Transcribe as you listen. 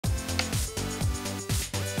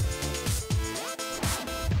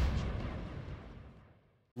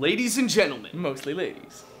Ladies and gentlemen, Mostly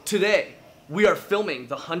ladies. today we are filming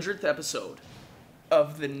the 100th episode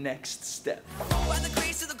Of The Next Step. By the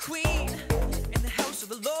grace of the Queen in the house of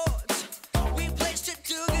the Lord, we pledge to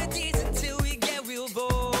do good deeds until we get real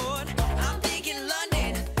bored. I'm thinking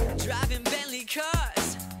London, driving Bentley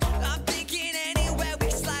cars. I'm thinking anywhere we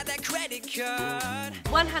slide that credit card.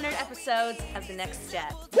 100 episodes of The Next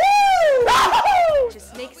Step.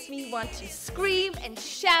 Just makes me want to scream and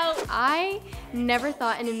shout. I never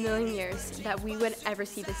thought in a million years that we would ever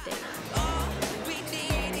see this day. All we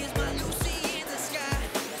need is my Lucy in the sky.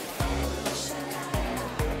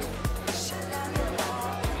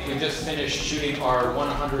 We just finished shooting our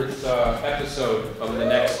 100th episode of The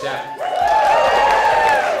Next Step.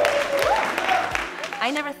 I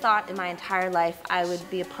never thought in my entire life I would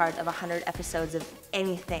be a part of 100 episodes of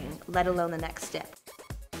anything, let alone The Next Step.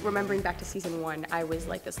 Remembering back to season 1, I was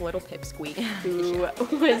like this little pipsqueak who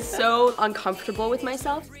was so uncomfortable with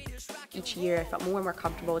myself. Each year I felt more and more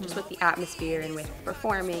comfortable just with the atmosphere and with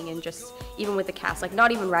performing and just even with the cast. Like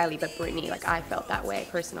not even Riley, but Brittany, like I felt that way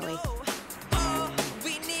personally.